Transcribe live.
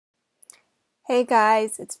Hey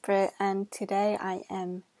guys, it's Brit, and today I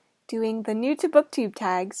am doing the new to booktube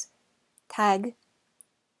tag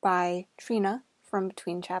by Trina from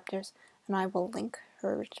Between Chapters, and I will link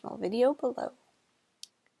her original video below.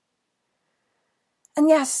 And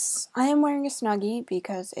yes, I am wearing a Snuggie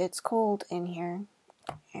because it's cold in here,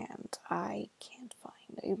 and I can't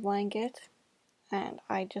find a blanket, and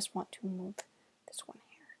I just want to move this one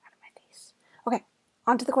hair out of my face. Okay,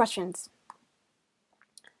 on to the questions.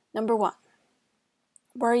 Number 1.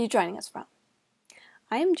 Where are you joining us from?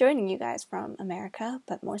 I am joining you guys from America,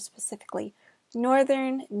 but more specifically,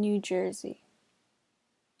 northern New Jersey.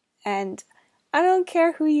 And I don't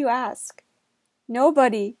care who you ask.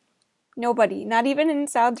 Nobody, not even in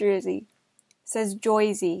South Jersey, says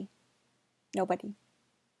Joyzy. Nobody.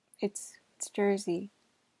 It's Jersey.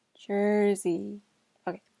 Jersey.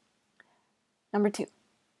 Okay. Number 2.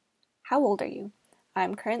 How old are you?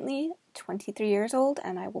 I'm currently 23 years old,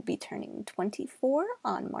 and I will be turning 24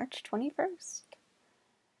 on March 21st.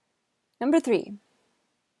 Number 3.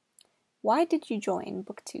 Why did you join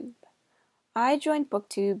booktube? I joined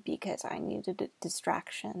booktube because I needed a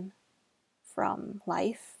distraction from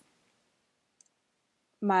life.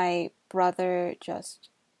 My brother just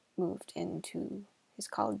moved into his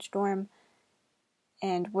college dorm,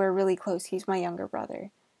 and we're really close. He's my younger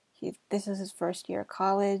brother. This is his first year of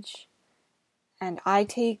college, and I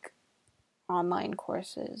take online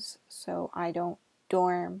courses, so I don't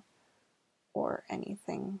dorm or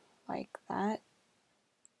anything like that.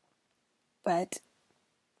 But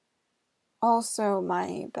also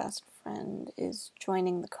my best friend is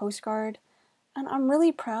joining the Coast Guard, and I'm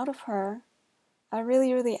really proud of her. I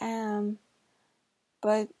really, really am.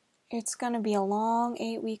 But it's gonna be a long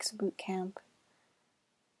 8 weeks of boot camp.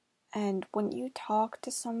 And when you talk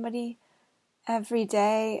to somebody every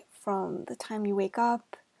day from the time you wake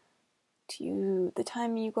up to the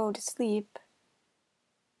time you go to sleep,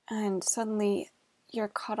 and suddenly you're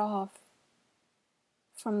cut off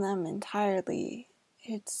from them entirely,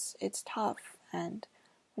 it's tough. And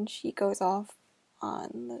when she goes off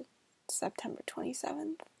on the September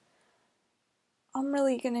 27th, I'm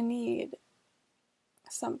really gonna need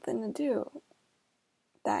something to do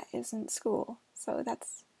that isn't school. So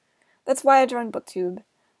that's why I joined booktube.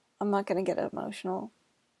 I'm not gonna get emotional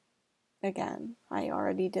again. I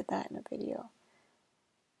already did that in a video.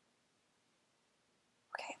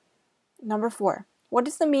 Okay. Number 4. What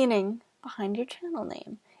is the meaning behind your channel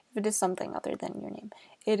name? If it is something other than your name.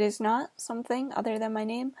 It is not something other than my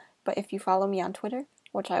name, but if you follow me on Twitter,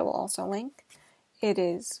 which I will also link, it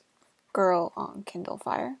is Girl on Kindle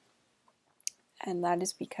Fire. And that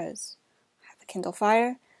is because I have a Kindle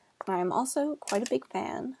Fire, and I am also quite a big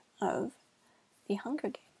fan of the Hunger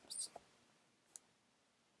Games.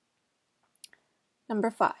 Number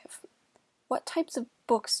 5. What types of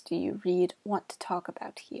books do you want to talk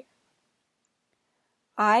about here?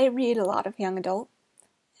 I read a lot of young adult,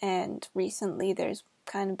 and recently there's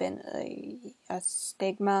kind of been a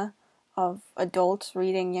stigma of adults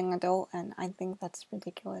reading young adult, and I think that's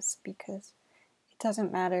ridiculous because it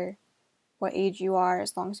doesn't matter what age you are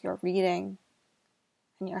as long as you're reading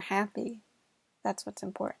and you're happy. That's what's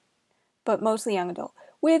important. But mostly young adult,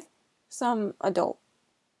 with some adult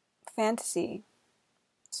fantasy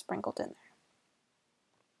sprinkled in there.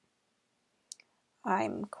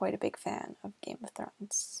 I'm quite a big fan of Game of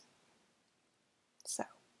Thrones, so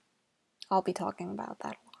I'll be talking about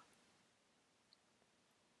that a lot.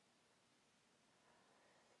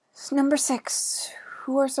 Number 6.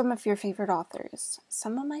 Who are some of your favorite authors?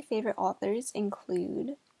 Some of my favorite authors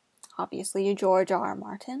include, obviously, George R. R.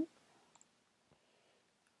 Martin,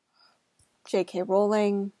 J.K.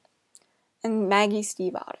 Rowling, and Maggie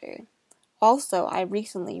Stiefvater. Also, I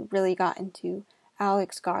recently really got into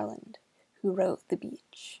Alex Garland, who wrote The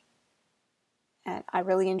Beach. And I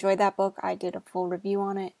really enjoyed that book. I did a full review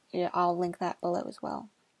on it. I'll link that below as well.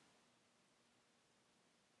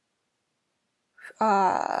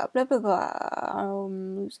 I'm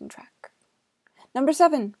losing track. Number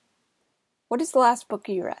 7. What is the last book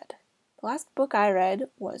you read? The last book I read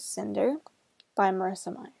was Cinder by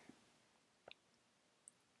Marissa Meyer.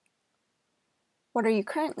 What are you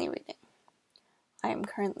currently reading? I am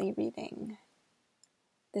currently reading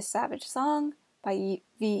This Savage Song by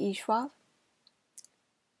V.E. Schwab.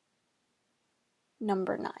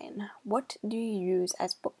 Number 9. What do you use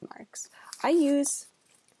as bookmarks? I use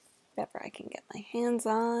whatever I can get my hands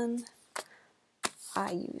on.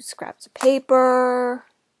 I use scraps of paper.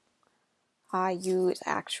 I use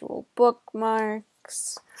actual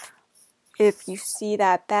bookmarks. If you see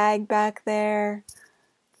that bag back there,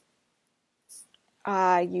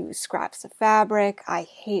 I use scraps of fabric. I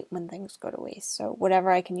hate when things go to waste, so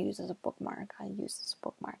whatever I can use as a bookmark, I use as a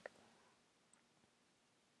bookmark.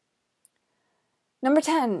 Number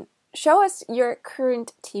 10, show us your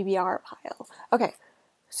current TBR pile. Okay,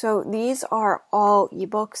 so these are all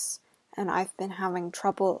ebooks, and I've been having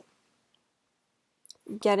trouble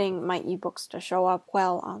getting my ebooks to show up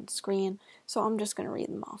well on screen, so I'm just going to read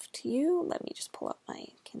them off to you. Let me just pull up my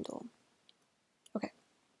Kindle. Okay.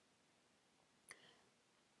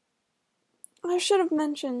 I should have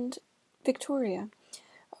mentioned Victoria.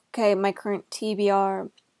 Okay, my current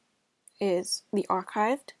TBR is The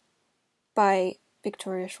Archived by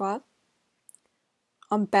Victoria Schwab,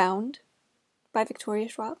 Unbound by Victoria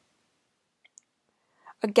Schwab,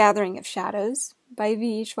 A Gathering of Shadows by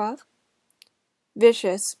V.E. Schwab,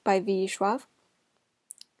 Vicious by V.E. Schwab,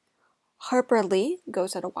 Harper Lee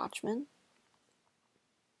Goes at a Watchman,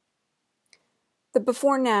 The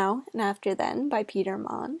Before Now and After Then by Peter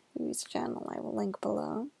Mon, whose channel I will link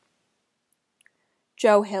below,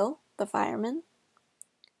 Joe Hill, The Fireman,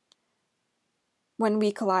 When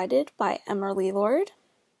We Collided by Emily Lord,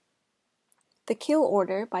 The Kill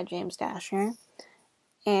Order by James Dashner,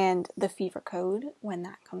 and The Fever Code when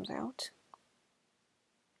that comes out.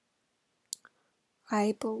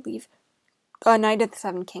 I believe Night of the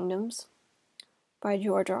Seven Kingdoms by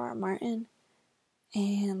George R.R. Martin.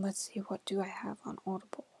 And let's see, what do I have on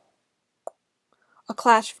Audible? A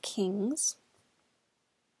Clash of Kings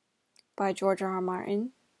by George R.R.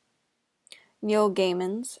 Martin. Neil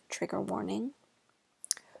Gaiman's Trigger Warning.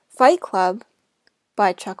 Fight Club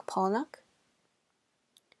by Chuck Palahniuk.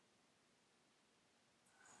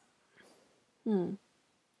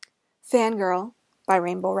 Fangirl by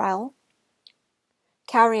Rainbow Rowell.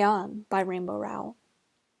 Carry On by Rainbow Rowell.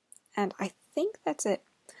 And I think that's it.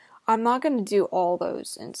 I'm not going to do all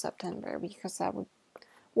those in September because that would,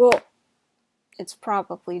 well, it's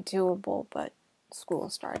probably doable, but school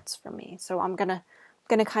starts for me. So I'm gonna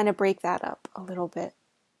kind of break that up a little bit.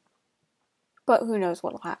 But who knows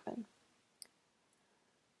what'll happen.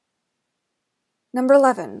 Number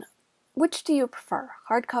 11. Which do you prefer,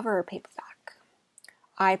 hardcover or paperback?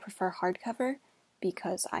 I prefer hardcover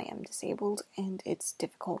because I am disabled and it's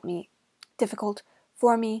difficult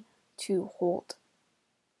for me to hold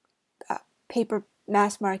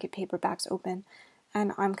mass market paperbacks open,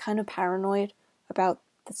 and I'm kind of paranoid about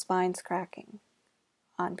the spines cracking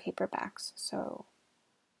on paperbacks, so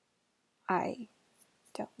I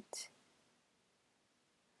don't.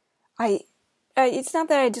 It's not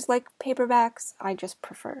that I dislike paperbacks, I just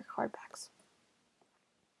prefer hardbacks.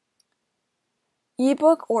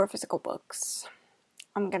 Ebook or physical books?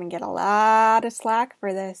 I'm gonna get a lot of slack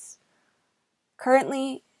for this.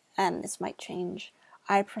 Currently, and this might change,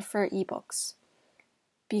 I prefer ebooks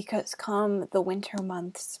because come the winter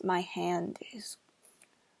months, my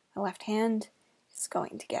left hand is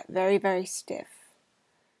going to get very, very stiff,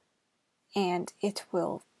 and it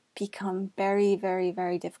will become very, very,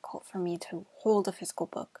 very difficult for me to hold a physical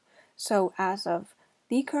book. So as of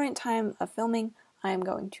the current time of filming, I am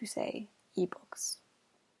going to say ebooks.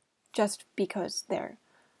 Just because they're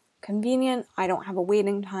convenient, I don't have a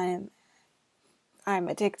waiting time. I'm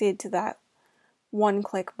addicted to that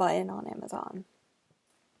one-click button on Amazon,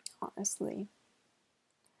 honestly.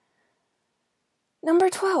 Number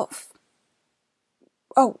 12.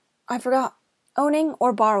 Oh, I forgot. Owning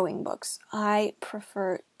or borrowing books. I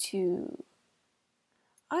prefer to...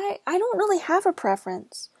 I don't really have a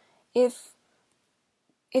preference. If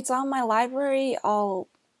it's on my library, I'll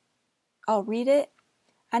read it,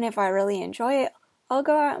 and if I really enjoy it, I'll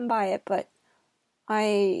go out and buy it, but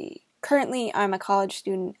currently I'm a college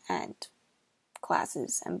student and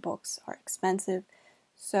classes and books are expensive,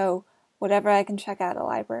 so whatever I can check out at a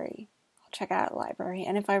library, I'll check out at a library,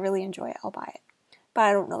 and if I really enjoy it, I'll buy it. But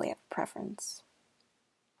I don't really have a preference.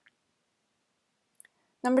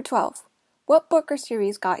 Number 12. What book or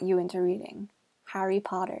series got you into reading? Harry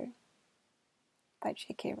Potter by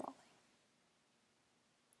J.K. Rowling.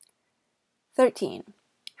 13.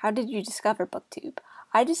 How did you discover booktube?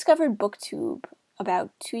 I discovered booktube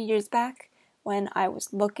about 2 years back when I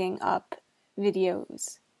was looking up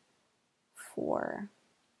videos for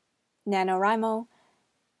NaNoWriMo,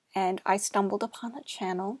 and I stumbled upon a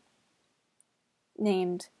channel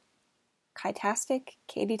named Katietastic,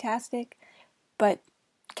 but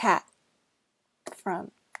Kat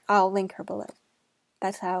from, I'll link her below.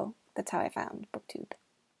 That's how I found booktube.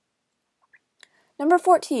 Number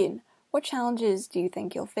 14. What challenges do you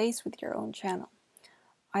think you'll face with your own channel?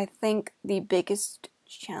 I think the biggest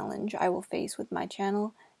challenge I will face with my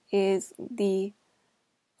channel is the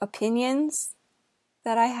opinions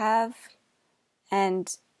that I have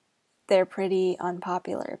and they're pretty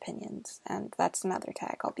unpopular opinions, and that's another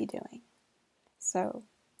tag I'll be doing. So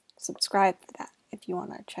subscribe for that if you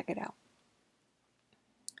want to check it out.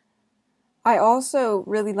 I also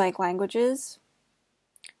really like languages,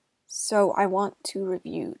 so I want to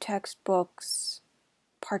review textbooks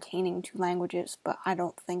pertaining to languages, but I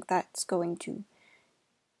don't think that's going to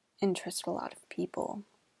interest a lot of people.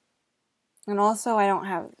 And also, I don't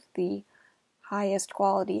have the highest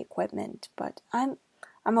quality equipment, but I'm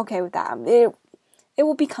okay with that. It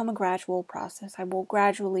will become a gradual process. I will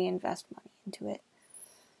gradually invest money into it.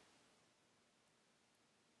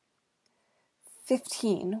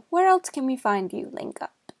 15. Where else can we find you? Link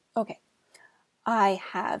up. Okay. I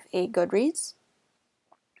have a Goodreads,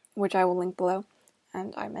 which I will link below.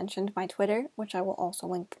 And I mentioned my Twitter, which I will also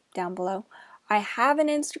link down below. I have an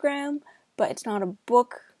Instagram, but it's not a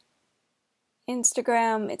book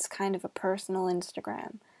Instagram. It's kind of a personal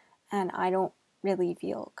Instagram. And I don't really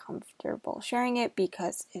feel comfortable sharing it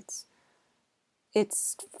because it's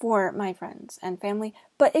for my friends and family.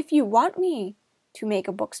 But if you want me to make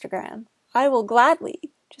a bookstagram, I will gladly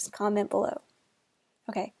just comment below.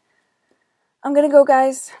 Okay. I'm gonna go,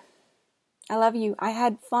 guys. I love you. I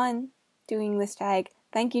had fun doing this tag.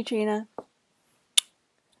 Thank you, Trina.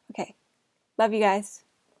 Okay. Love you guys.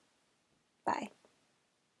 Bye.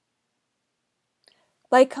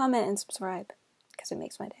 Like, comment, and subscribe because it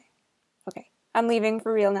makes my day. Okay. I'm leaving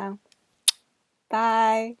for real now.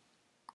 Bye.